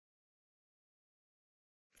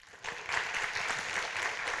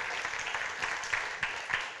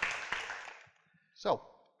So,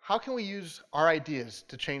 how can we use our ideas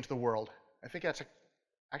to change the world? I think that's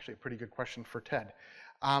actually a pretty good question for TED.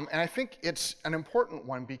 And I think it's an important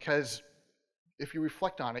one because if you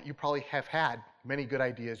reflect on it, you probably have had many good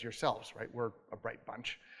ideas yourselves, right? We're a bright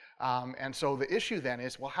bunch. And so the issue then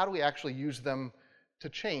is, well, how do we actually use them to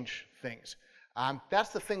change things? That's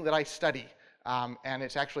the thing that I study, and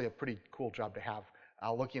it's actually a pretty cool job to have,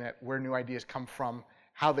 looking at where new ideas come from,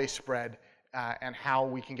 how they spread, and how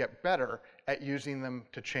we can get better at using them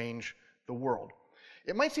to change the world.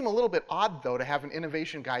 It might seem a little bit odd, though, to have an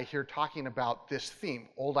innovation guy here talking about this theme,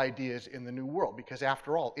 old ideas in the new world, because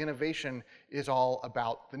after all, innovation is all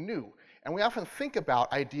about the new. And we often think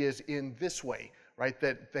about ideas in this way, right,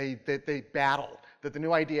 that they battle, that the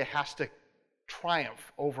new idea has to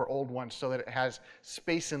triumph over old ones so that it has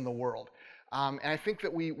space in the world. And I think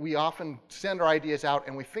that we often send our ideas out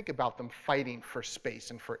and we think about them fighting for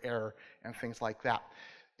space and for error and things like that.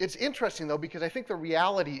 It's interesting, though, because I think the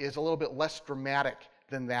reality is a little bit less dramatic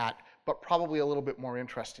than that, but probably a little bit more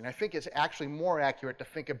interesting. I think it's actually more accurate to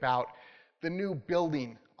think about the new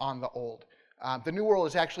building on the old. The new world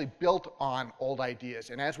is actually built on old ideas,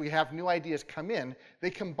 and as we have new ideas come in, they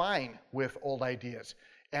combine with old ideas.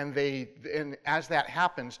 And as that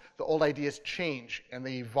happens, the old ideas change and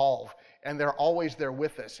they evolve, and they're always there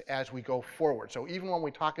with us as we go forward. So even when we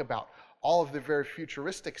talk about all of the very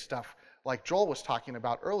futuristic stuff like Joel was talking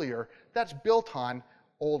about earlier, that's built on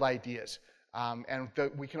old ideas. And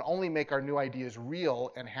we can only make our new ideas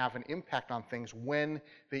real and have an impact on things when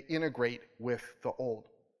they integrate with the old.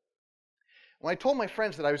 When I told my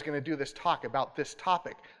friends that I was going to do this talk about this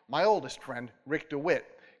topic, my oldest friend, Rick DeWitt,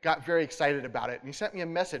 got very excited about it. And he sent me a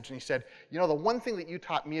message and he said, you know, the one thing that you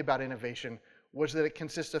taught me about innovation was that it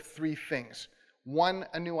consists of three things. One,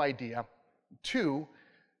 a new idea. Two,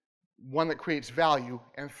 one that creates value.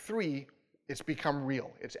 And three, it's become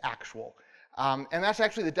real, it's actual. And that's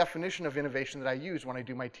actually the definition of innovation that I use when I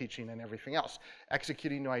do my teaching and everything else,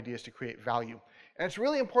 executing new ideas to create value. And it's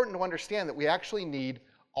really important to understand that we actually need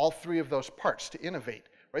all three of those parts to innovate,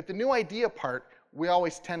 right? The new idea part, we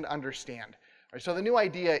always tend to understand. Right? So the new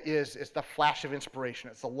idea is the flash of inspiration.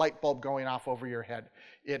 It's the light bulb going off over your head.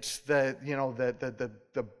 It's the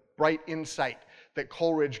bright insight that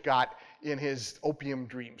Coleridge got in his opium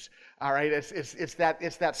dreams. All right, it's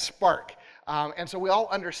that spark. And so we all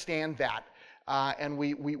understand that. And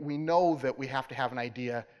we know that we have to have an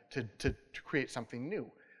idea to create something new.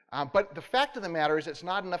 But the fact of the matter is it's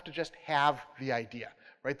not enough to just have the idea,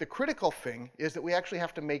 right? The critical thing is that we actually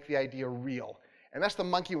have to make the idea real. And that's the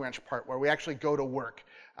monkey wrench part where we actually go to work.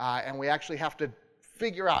 And we actually have to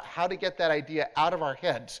figure out how to get that idea out of our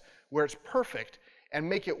heads where it's perfect and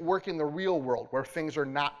make it work in the real world where things are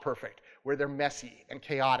not perfect, where they're messy and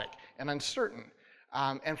chaotic and uncertain.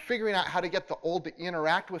 And figuring out how to get the old to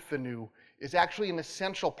interact with the new is actually an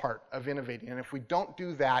essential part of innovating. And if we don't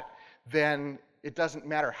do that, then it doesn't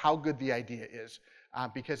matter how good the idea is,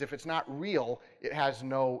 because if it's not real, it has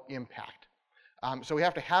no impact. So we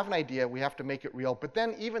have to have an idea, we have to make it real, but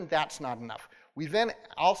then even that's not enough. We then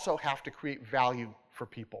also have to create value for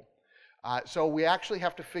people. So we actually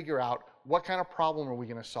have to figure out what kind of problem are we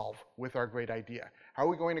going to solve with our great idea? How are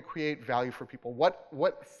we going to create value for people?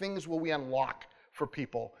 What things will we unlock for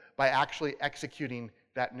people by actually executing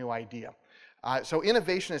that new idea? So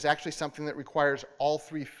innovation is actually something that requires all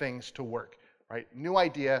three things to work, right? New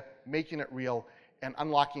idea, making it real, and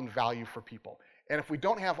unlocking value for people. And if we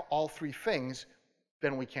don't have all three things,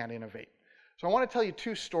 then we can't innovate. So I want to tell you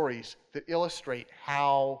two stories that illustrate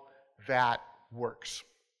how that works.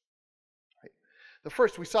 Right. The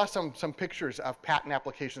first, we saw some pictures of patent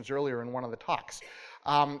applications earlier in one of the talks.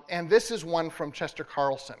 And this is one from Chester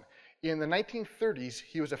Carlson. In the 1930s,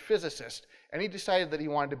 he was a physicist, and he decided that he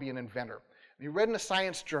wanted to be an inventor. He read in a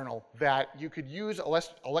science journal that you could use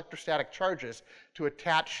electrostatic charges to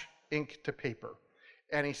attach ink to paper.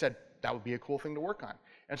 And he said that would be a cool thing to work on.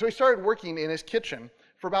 And so he started working in his kitchen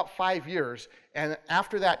for about 5 years. And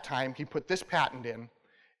after that time, he put this patent in,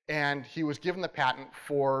 and he was given the patent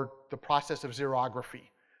for the process of xerography,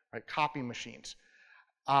 right, copy machines.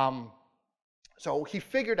 So he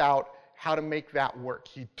figured out how to make that work.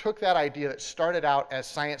 He took that idea that started out as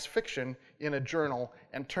science fiction in a journal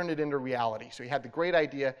and turned it into reality. So he had the great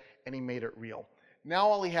idea and he made it real. Now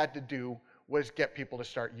all he had to do was get people to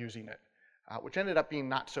start using it, which ended up being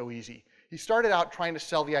not so easy. He started out trying to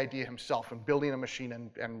sell the idea himself and building a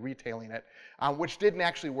machine and retailing it, which didn't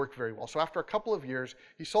actually work very well. So after a couple of years,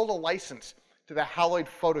 he sold a license to the Haloid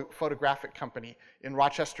Photographic Company in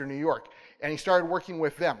Rochester, New York, and he started working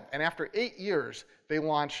with them. And after 8 years, they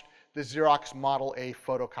launched the Xerox Model A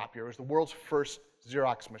photocopier. It was the world's first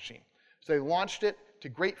Xerox machine. So they launched it to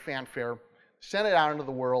great fanfare. sent it out into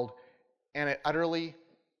the world, and it utterly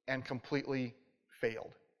and completely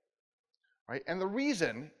failed. Right? And the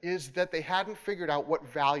reason is that they hadn't figured out what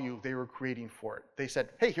value they were creating for it. They said,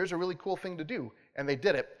 hey, here's a really cool thing to do, and they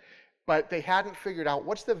did it, but they hadn't figured out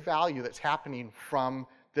what's the value that's happening from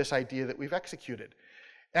this idea that we've executed.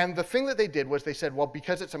 And the thing that they did was they said, well,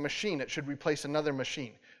 because it's a machine, it should replace another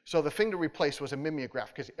machine. So the thing to replace was a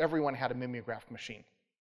mimeograph, because everyone had a mimeograph machine.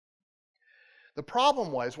 The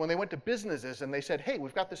problem was when they went to businesses and they said, hey,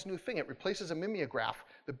 we've got this new thing, it replaces a mimeograph,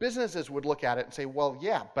 the businesses would look at it and say, well,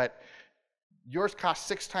 yeah, but yours costs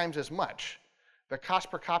 6 times as much. The cost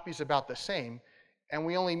per copy is about the same, and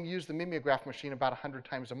we only use the mimeograph machine about 100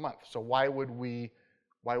 times a month. So why would we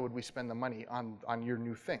spend the money on your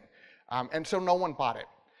new thing? And so no one bought it.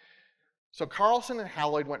 So Carlson and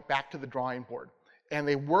Haloid went back to the drawing board, and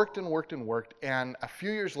they worked and worked and worked, and a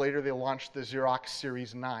few years later they launched the Xerox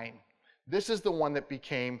Series 9. This is the one that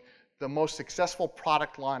became the most successful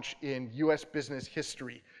product launch in US business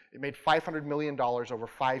history. It made $500 million over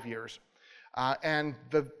 5 years. And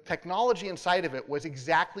the technology inside of it was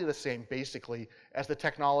exactly the same, basically, as the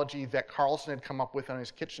technology that Carlson had come up with on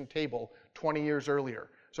his kitchen table 20 years earlier.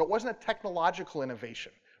 So it wasn't a technological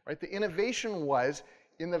innovation, right? The innovation was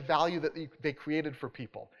in the value that they created for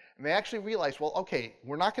people. And they actually realized, well, okay,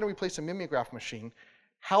 we're not going to replace a mimeograph machine.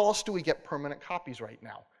 How else do we get permanent copies right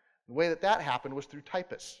now? The way that happened was through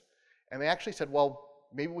typists. And they actually said, well,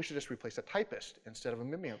 maybe we should just replace a typist instead of a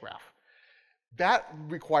mimeograph. That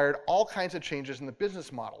required all kinds of changes in the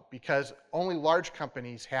business model because only large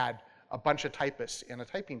companies had a bunch of typists in a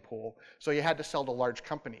typing pool, so you had to sell to large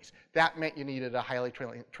companies. That meant you needed a highly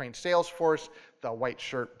trained sales force, the white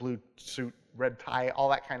shirt, blue suit, red tie, all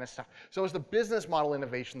that kind of stuff. So it was the business model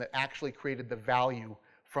innovation that actually created the value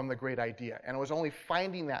from the great idea. And it was only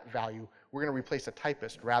finding that value, we're going to replace a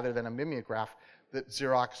typist rather than a mimeograph, that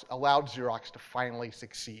Xerox allowed Xerox to finally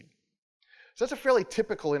succeed. So that's a fairly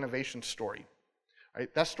typical innovation story. Right?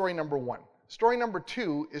 That's story number 1. Story number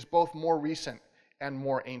 2 is both more recent and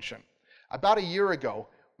more ancient. About a year ago,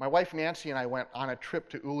 my wife Nancy and I went on a trip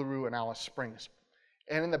to Uluru and Alice Springs.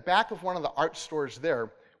 And in the back of one of the art stores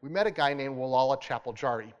there, we met a guy named Walala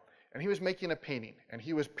Chapaljari. And he was making a painting. And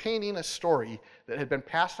he was painting a story that had been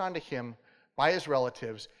passed on to him by his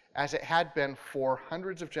relatives as it had been for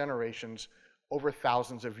hundreds of generations over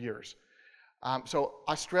thousands of years. So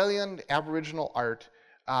Australian Aboriginal art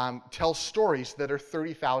tells stories that are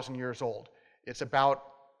 30,000 years old. It's about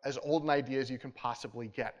as old an idea as you can possibly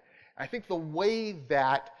get. And I think the way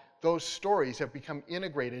that those stories have become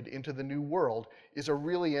integrated into the new world is a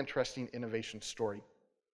really interesting innovation story.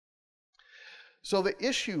 So the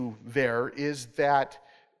issue there is that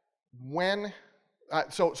when,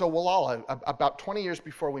 so Walala, about 20 years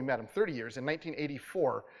before we met him, 30 years, in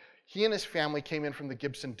 1984, he and his family came in from the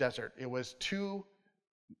Gibson Desert. It was two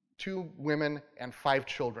women and 5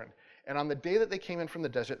 children. And on the day that they came in from the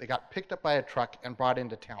desert, they got picked up by a truck and brought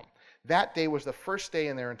into town. That day was the first day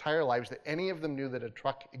in their entire lives that any of them knew that a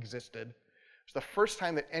truck existed. It was the first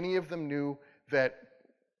time that any of them knew that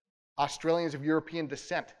Australians of European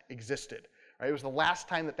descent existed. Right? It was the last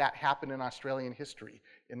time that that happened in Australian history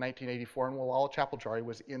in 1984, and Walala Chapaljari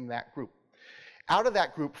was in that group. Out of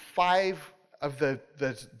that group, 5 of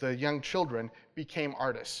the young children became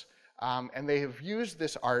artists. And they have used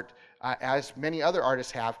this art, as many other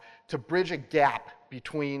artists have, to bridge a gap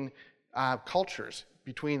between cultures,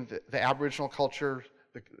 between the Aboriginal culture,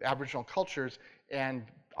 the Aboriginal cultures, and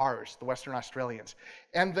ours, the Western Australians.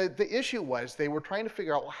 And the issue was they were trying to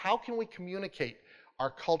figure out, well, how can we communicate our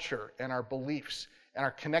culture and our beliefs and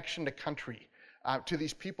our connection to country to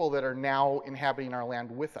these people that are now inhabiting our land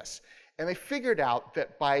with us? And they figured out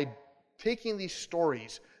that by taking these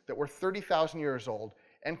stories that were 30,000 years old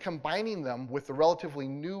and combining them with the relatively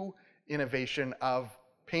new innovation of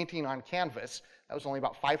painting on canvas, that was only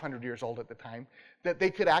about 500 years old at the time, that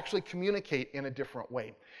they could actually communicate in a different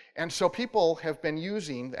way. And so people have been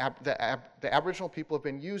using, the Aboriginal people have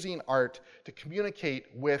been using art to communicate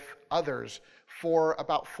with others for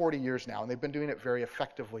about 40 years now, and they've been doing it very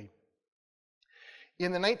effectively.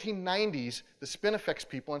 In the 1990s, the Spinifex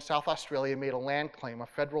people in South Australia made a land claim, a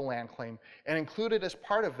federal land claim, and included as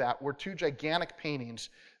part of that were 2 gigantic paintings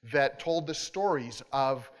that told the stories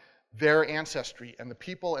of their ancestry and the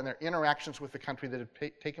people and their interactions with the country that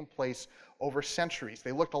had taken place over centuries.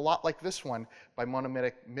 They looked a lot like this one by Mona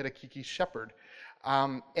Midakiki Shepherd.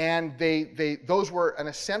 And those were an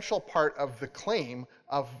essential part of the claim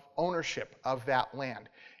of ownership of that land.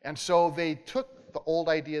 And so they took the old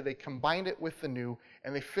idea, they combined it with the new,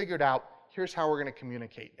 and they figured out, here's how we're going to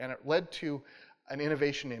communicate. And it led to an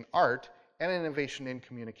innovation in art and innovation in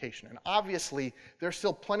communication. And obviously, there's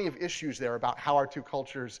still plenty of issues there about how our two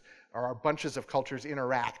cultures, or our bunches of cultures,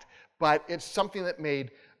 interact, but it's something that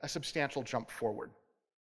made a substantial jump forward.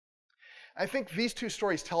 I think these two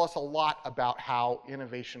stories tell us a lot about how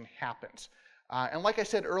innovation happens. And like I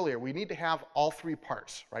said earlier, we need to have all three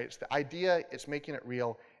parts, right? It's the idea, it's making it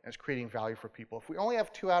real, and it's creating value for people. If we only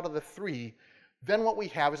have 2 out of the 3, then what we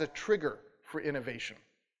have is a trigger for innovation,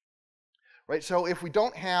 right? So if we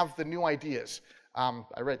don't have the new ideas,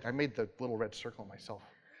 I made the little red circle myself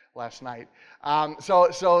last night. So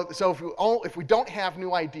if we don't have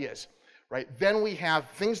new ideas, right, then we have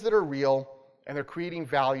things that are real and they're creating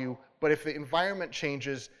value. But if the environment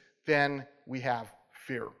changes, then we have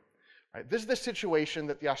fear. Right? This is the situation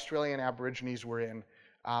that the Australian Aborigines were in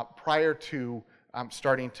prior to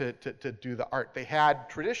starting to do the art. They had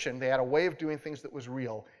tradition, they had a way of doing things that was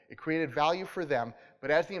real. It created value for them,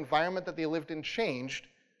 but as the environment that they lived in changed,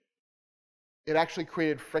 it actually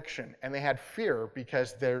created friction, and they had fear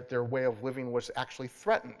because their way of living was actually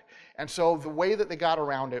threatened. And so the way that they got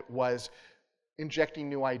around it was injecting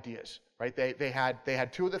new ideas. Right? They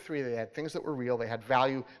had 2 of the 3. They had things that were real. They had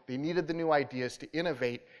value. They needed the new ideas to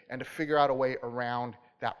innovate and to figure out a way around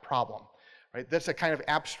that problem. Right? That's a kind of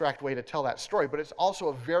abstract way to tell that story, but it's also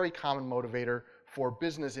a very common motivator for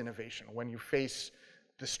business innovation. When you face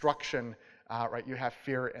destruction, right, you have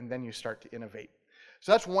fear, and then you start to innovate.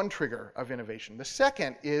 So that's one trigger of innovation. The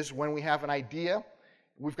second is when we have an idea,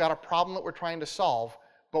 we've got a problem that we're trying to solve,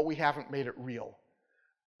 but we haven't made it real.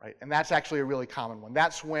 Right? And that's actually a really common one.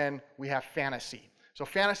 That's when we have fantasy. So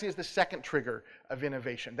fantasy is the second trigger of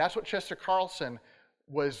innovation. That's what Chester Carlson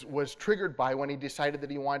was triggered by when he decided that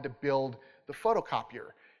he wanted to build the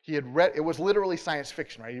photocopier. He had read, it was literally science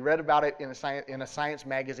fiction, right? He read about it in a science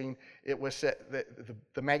magazine. It was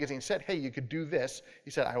the magazine said, hey, you could do this. He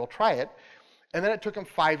said, I will try it. And then it took him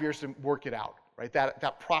 5 years to work it out, right?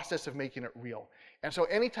 That process of making it real. And so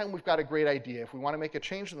anytime we've got a great idea, if we want to make a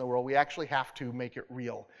change in the world, we actually have to make it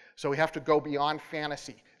real. So we have to go beyond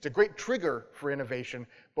fantasy. It's a great trigger for innovation,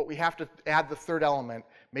 but we have to add the third element,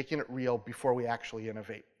 making it real, before we actually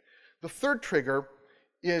innovate. The third trigger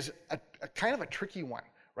is a kind of a tricky one,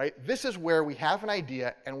 right? This is where we have an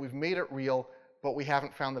idea and we've made it real, but we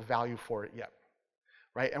haven't found the value for it yet,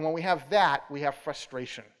 right? And when we have that, we have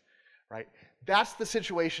frustration, right? That's the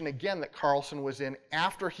situation, again, that Carlson was in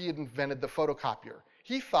after he had invented the photocopier.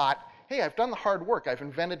 He thought, hey, I've done the hard work. I've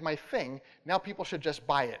invented my thing. Now people should just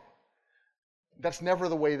buy it. That's never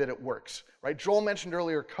the way that it works, right? Joel mentioned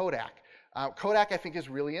earlier Kodak. Kodak, I think, is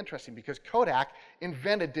really interesting because Kodak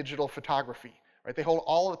invented digital photography, right? They hold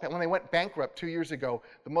all of the, when they went bankrupt 2 years ago,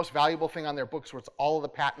 the most valuable thing on their books was all of the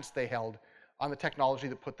patents they held on the technology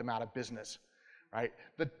that put them out of business, right?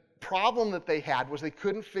 The problem that they had was they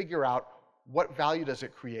couldn't figure out what value does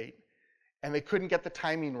it create, and they couldn't get the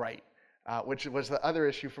timing right, which was the other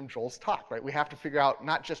issue from Joel's talk, right? We have to figure out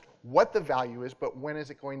not just what the value is, but when is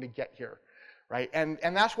it going to get here, right? And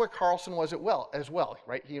that's where Carlson was as well,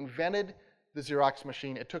 right? He invented the Xerox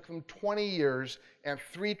machine. It took them 20 years and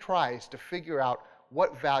 3 tries to figure out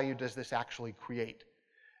what value does this actually create.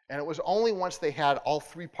 And it was only once they had all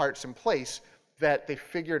 3 parts in place that they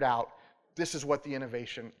figured out this is what the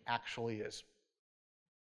innovation actually is.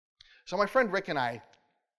 So my friend Rick and I,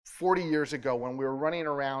 40 years ago, when we were running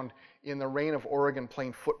around in the rain of Oregon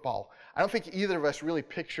playing football, I don't think either of us really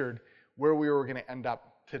pictured where we were going to end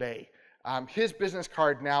up today. His business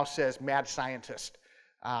card now says mad scientist,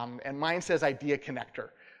 and mine says idea connector.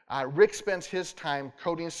 Rick spends his time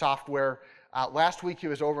coding software. Last week he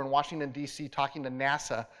was over in Washington, D.C. talking to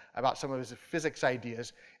NASA about some of his physics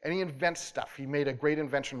ideas, and he invents stuff. He made a great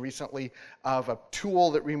invention recently of a tool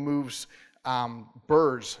that removes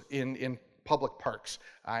burrs in public parks,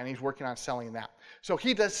 and he's working on selling that. So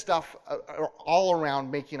he does stuff all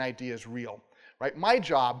around making ideas real, right? My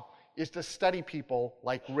job is to study people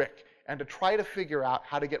like Rick and to try to figure out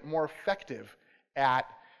how to get more effective at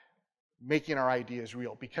making our ideas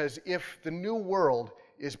real. Because if the new world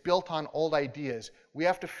is built on old ideas, we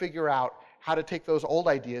have to figure out how to take those old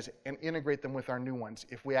ideas and integrate them with our new ones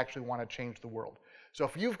if we actually want to change the world. So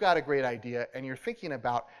if you've got a great idea and you're thinking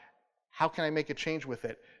about how can I make a change with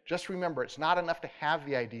it, just remember it's not enough to have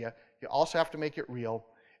the idea. You also have to make it real,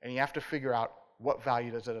 and you have to figure out what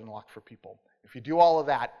value does it unlock for people. If you do all of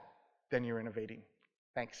that, then you're innovating.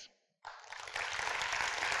 Thanks.